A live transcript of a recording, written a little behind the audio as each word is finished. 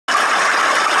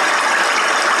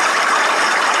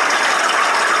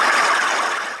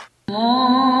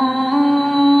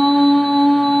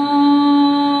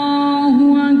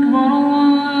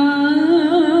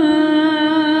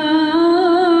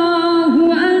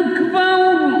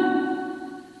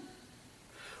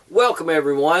welcome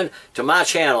everyone to my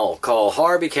channel called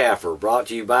Harbi Kafir, brought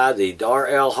to you by the Dar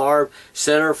El Harb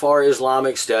Center for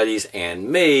Islamic Studies and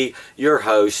me, your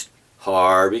host,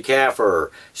 Harbi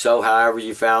Kafir. So however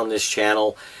you found this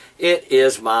channel, it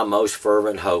is my most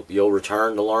fervent hope you'll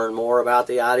return to learn more about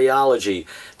the ideology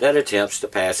that attempts to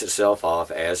pass itself off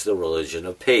as the religion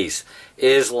of peace,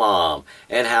 Islam,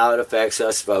 and how it affects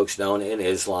us folks known in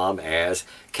Islam as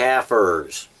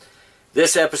Kafirs.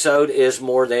 This episode is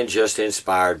more than just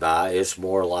inspired by, it's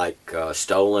more like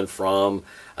stolen from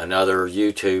another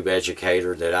YouTube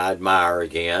educator that I admire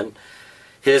again.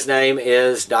 His name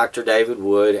is Dr. David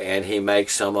Wood, and he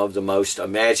makes some of the most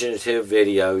imaginative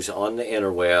videos on the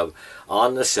interweb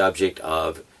on the subject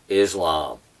of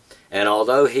Islam. And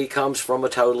although he comes from a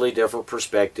totally different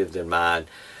perspective than mine,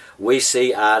 we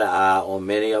see eye to eye on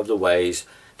many of the ways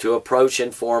to approach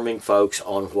informing folks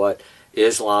on what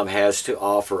Islam has to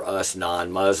offer us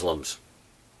non-Muslims.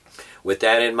 With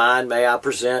that in mind, may I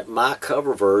present my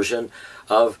cover version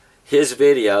of his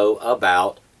video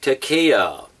about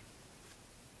Taqiyya.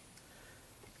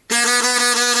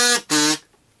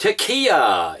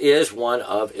 Taqiyya is one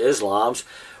of Islam's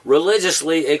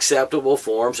religiously acceptable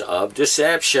forms of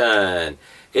deception.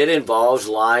 It involves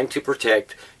lying to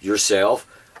protect yourself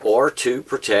or to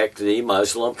protect the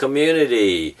Muslim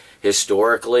community.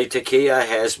 Historically, Taqiyya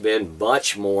has been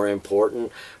much more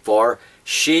important for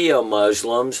Shia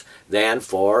Muslims than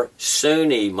for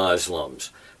Sunni Muslims,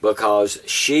 because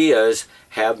Shias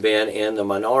have been in the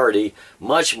minority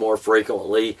much more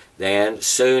frequently than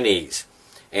Sunnis.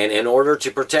 And in order to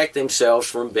protect themselves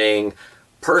from being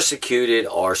persecuted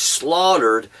or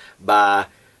slaughtered by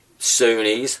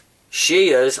Sunnis,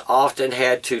 Shias often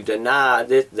had to deny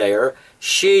that they're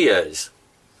Shias.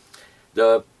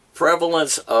 The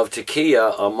prevalence of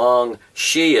Taqiyya among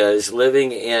Shias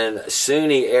living in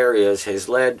Sunni areas has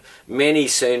led many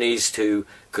Sunnis to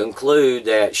conclude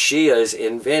that Shias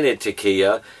invented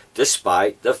Taqiyya,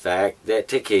 despite the fact that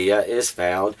Taqiyya is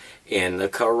found in the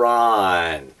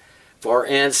Quran. For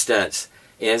instance,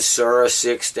 in Surah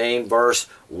 16 verse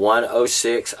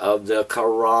 106 of the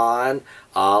Quran,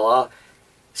 Allah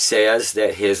says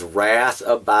that His wrath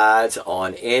abides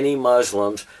on any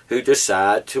Muslims who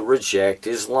decide to reject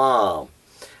Islam,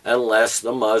 unless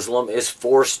the Muslim is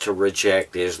forced to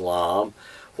reject Islam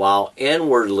while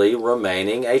inwardly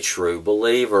remaining a true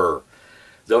believer.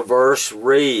 The verse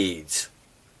reads,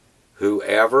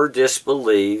 "Whoever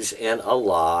disbelieves in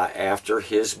Allah after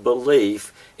his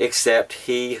belief, except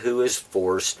he who is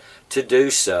forced to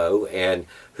do so, and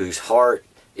whose heart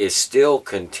is still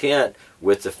content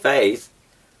with the faith,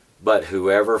 but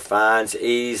whoever finds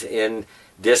ease in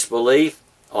disbelief,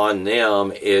 on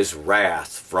them is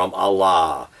wrath from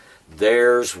Allah.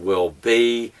 Theirs will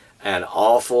be an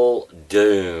awful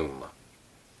doom."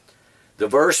 The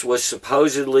verse was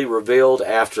supposedly revealed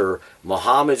after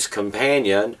Muhammad's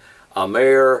companion,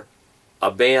 Amir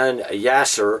ibn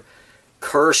Yasir,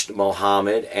 cursed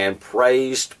Muhammad and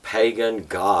praised pagan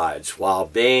gods while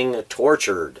being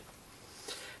tortured.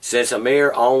 Since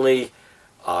Amir only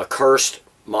cursed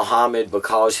Muhammad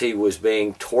because he was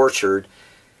being tortured,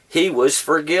 he was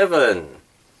forgiven.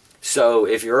 So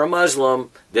if you're a Muslim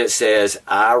that says,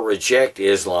 "I reject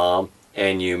Islam,"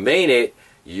 and you mean it,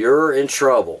 you're in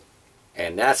trouble.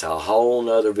 And that's a whole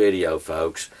nother video,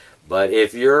 folks. But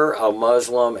if you're a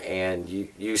Muslim and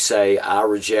you say, "I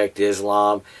reject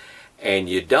Islam," and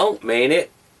you don't mean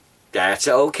it, that's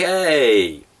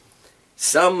okay.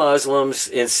 Some Muslims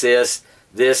insist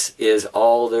this is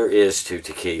all there is to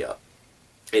Taqiyya.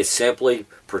 It's simply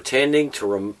pretending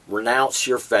to renounce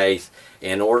your faith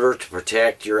in order to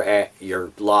protect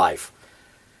your life.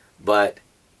 But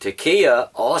Taqiyya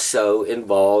also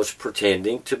involves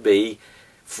pretending to be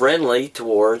friendly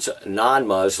towards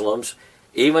non-Muslims,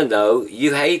 even though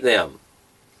you hate them.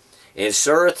 In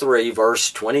Surah 3,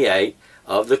 verse 28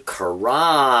 of the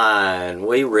Quran,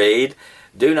 we read,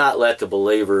 "Do not let the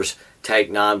believers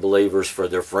take non-believers for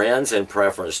their friends in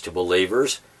preference to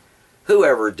believers.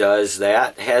 Whoever does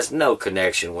that has no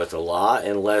connection with Allah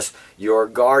unless you're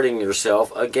guarding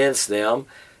yourself against them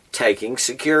taking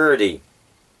security."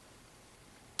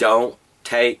 Don't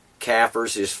take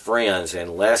Kafirs as friends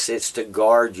unless it's to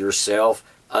guard yourself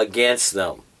against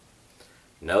them.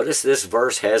 Notice this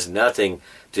verse has nothing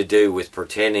to do with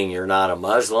pretending you're not a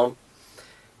Muslim.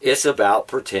 It's about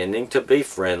pretending to be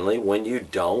friendly when you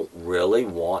don't really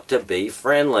want to be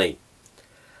friendly.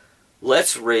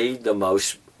 Let's read the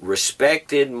most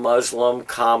respected Muslim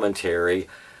commentary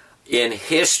in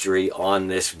history on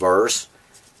this verse,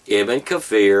 Ibn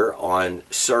Kafir, on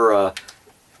Surah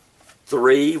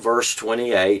 3 verse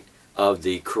 28 of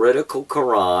the critical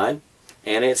Quran,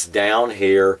 and it's down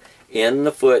here in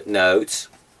the footnotes,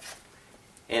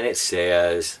 and it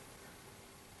says,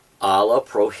 Allah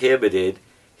prohibited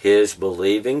His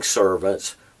believing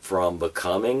servants from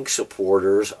becoming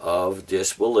supporters of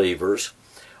disbelievers,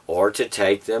 or to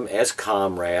take them as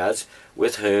comrades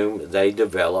with whom they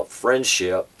develop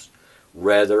friendships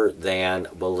rather than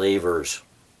believers.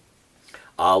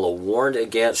 Allah warned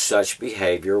against such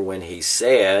behavior when He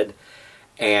said,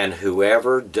 "And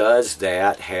whoever does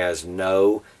that has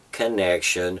no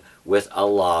connection with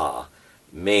Allah,"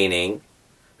 meaning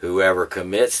whoever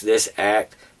commits this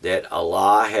act that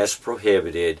Allah has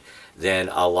prohibited, then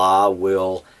Allah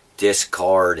will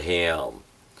discard him.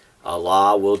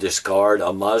 Allah will discard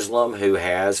a Muslim who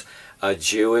has a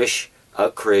Jewish,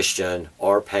 a Christian,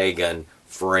 or pagan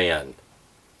friend.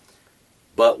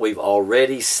 But we've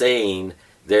already seen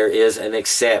there is an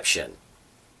exception.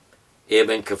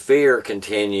 Ibn Kafir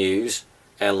continues,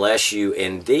 "Unless you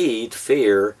indeed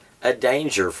fear a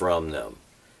danger from them,"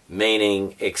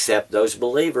 meaning except those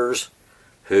believers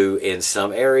who in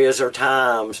some areas or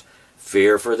times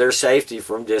fear for their safety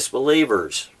from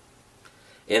disbelievers.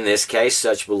 In this case,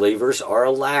 such believers are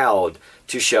allowed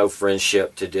to show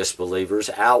friendship to disbelievers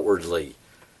outwardly,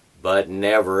 but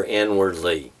never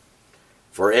inwardly.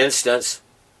 For instance,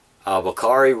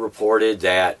 al-Bukhari reported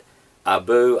that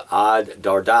Abu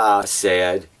ad-Darda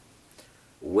said,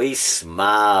 "We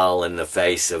smile in the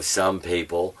face of some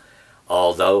people,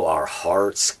 although our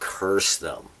hearts curse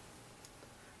them."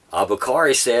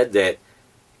 Al-Bukhari said that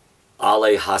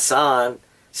Ali Hassan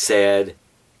said,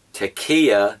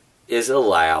 "Taqiyya is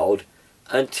allowed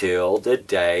until the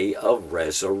day of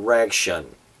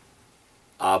resurrection."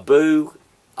 Abu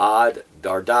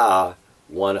ad-Darda,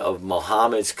 one of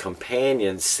Muhammad's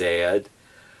companions, said,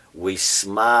 "We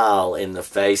smile in the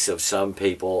face of some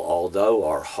people, although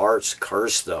our hearts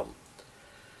curse them."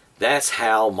 That's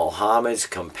how Muhammad's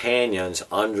companions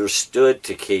understood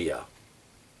Taqiyya.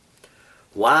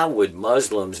 Why would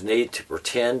Muslims need to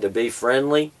pretend to be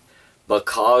friendly?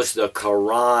 Because the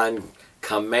Quran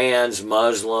commands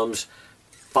Muslims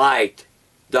fight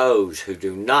those who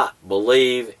do not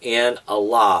believe in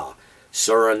Allah.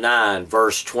 Surah 9,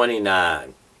 verse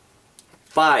 29.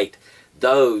 Fight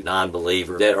those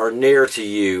non-believers that are near to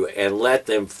you and let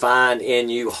them find in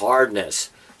you hardness.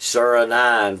 Surah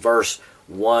 9, verse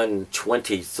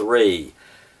 123.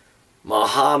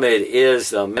 Muhammad is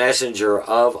the messenger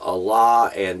of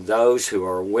Allah, and those who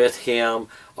are with him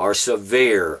are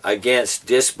severe against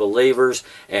disbelievers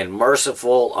and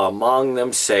merciful among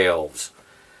themselves.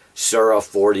 Surah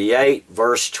 48,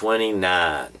 verse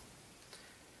 29.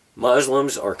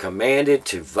 Muslims are commanded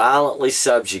to violently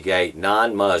subjugate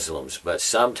non-Muslims, but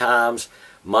sometimes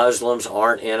Muslims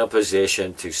aren't in a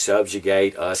position to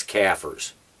subjugate us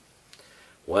Kafirs.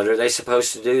 What are they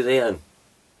supposed to do then?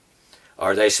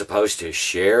 Are they supposed to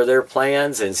share their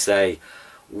plans and say,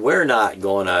 "We're not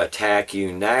going to attack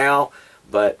you now,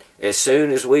 but as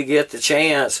soon as we get the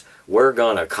chance, we're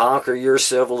going to conquer your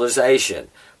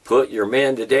civilization, put your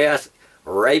men to death,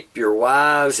 rape your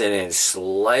wives, and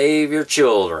enslave your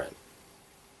children"?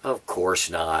 Of course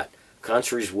not.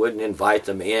 Countries wouldn't invite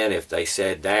them in if they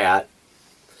said that.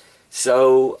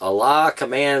 So Allah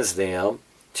commands them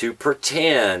to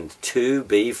pretend to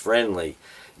be friendly,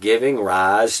 giving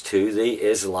rise to the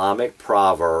Islamic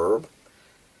proverb,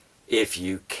 "If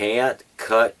you can't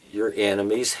cut your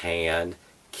enemy's hand,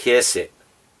 kiss it."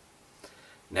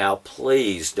 Now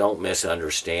please don't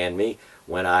misunderstand me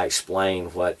when I explain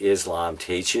what Islam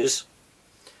teaches.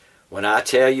 When I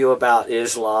tell you about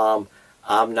Islam,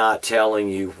 I'm not telling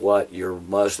you what your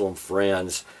Muslim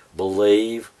friends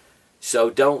believe. So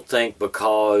don't think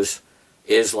because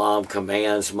Islam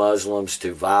commands Muslims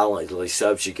to violently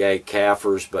subjugate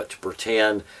Kafirs, but to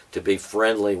pretend to be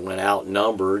friendly when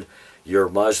outnumbered, your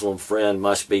Muslim friend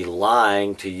must be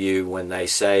lying to you when they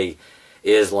say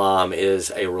Islam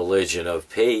is a religion of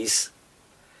peace.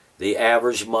 The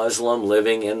average Muslim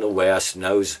living in the West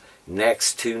knows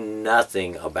next to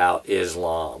nothing about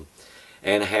Islam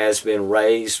and has been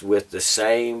raised with the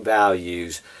same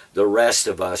values the rest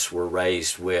of us were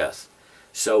raised with.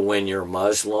 So when your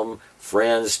Muslim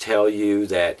friends tell you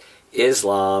that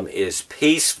Islam is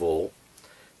peaceful,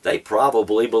 they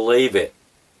probably believe it.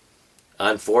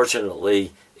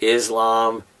 Unfortunately,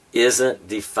 Islam isn't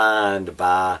defined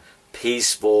by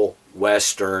peaceful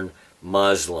Western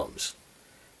Muslims.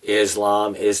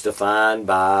 Islam is defined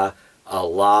by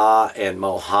Allah and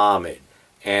Muhammad.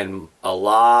 And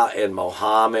Allah and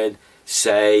Muhammad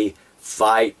say,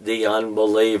 "Fight the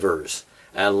unbelievers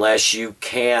unless you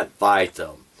can't fight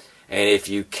them. And if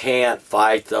you can't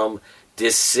fight them,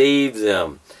 deceive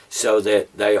them. so that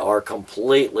they are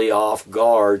completely off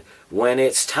guard when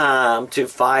it's time to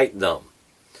fight them.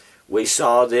 We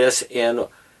saw this in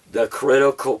the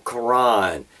critical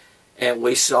Quran, and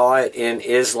we saw it in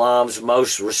Islam's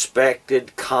most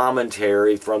respected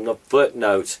commentary from the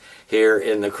footnotes here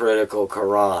in the critical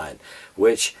Quran,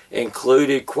 which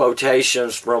included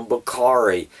quotations from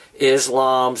Bukhari,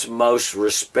 Islam's most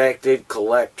respected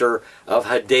collector of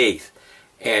hadith,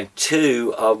 and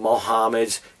two of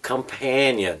Muhammad's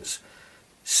companions.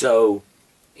 So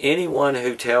anyone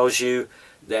who tells you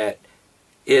that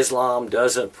Islam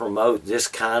doesn't promote this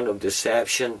kind of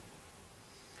deception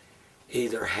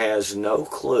either has no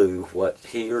clue what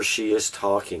he or she is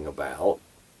talking about,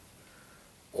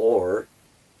 or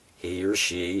he or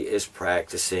she is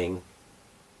practicing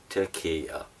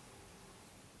Taqiyya.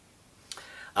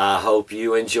 I hope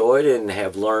you enjoyed it and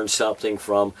have learned something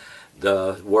from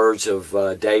the words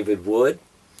of David Wood,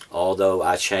 although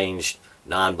I changed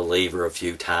non-believer a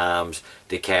few times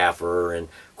to kafir and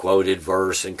quoted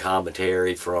verse and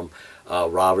commentary from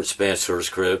Robert Spencer's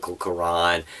critical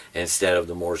Quran instead of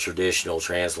the more traditional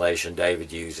translation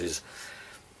David uses.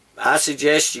 I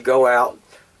suggest you go out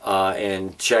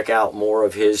and check out more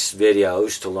of his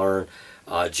videos to learn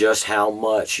just how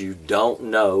much you don't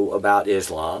know about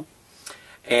Islam.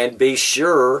 And be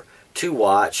sure to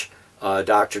watch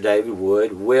Dr. David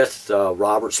Wood with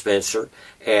Robert Spencer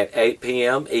at 8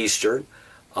 p.m. Eastern,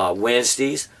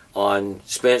 Wednesdays on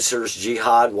Spencer's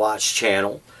Jihad Watch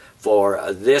channel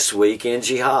for This Week in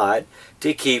Jihad,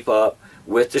 to keep up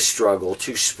with the struggle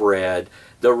to spread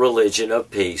the religion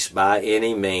of peace by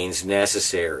any means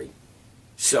necessary.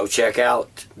 So check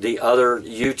out the other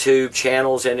YouTube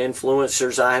channels and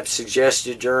influencers I have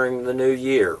suggested during the new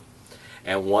year.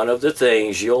 And one of the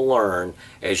things you'll learn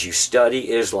as you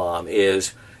study Islam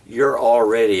is you're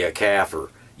already a kafir.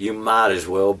 You might as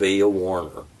well be a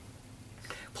warner.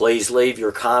 Please leave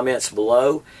your comments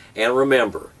below, and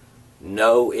remember,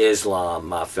 no Islam,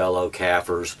 my fellow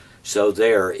kafirs, so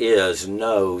there is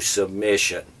no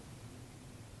submission.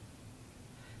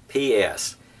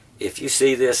 P.S. If you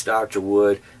see this, Dr.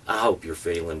 Wood, I hope you're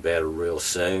feeling better real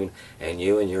soon, and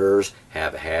you and yours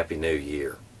have a happy new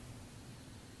year.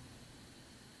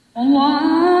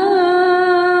 Allah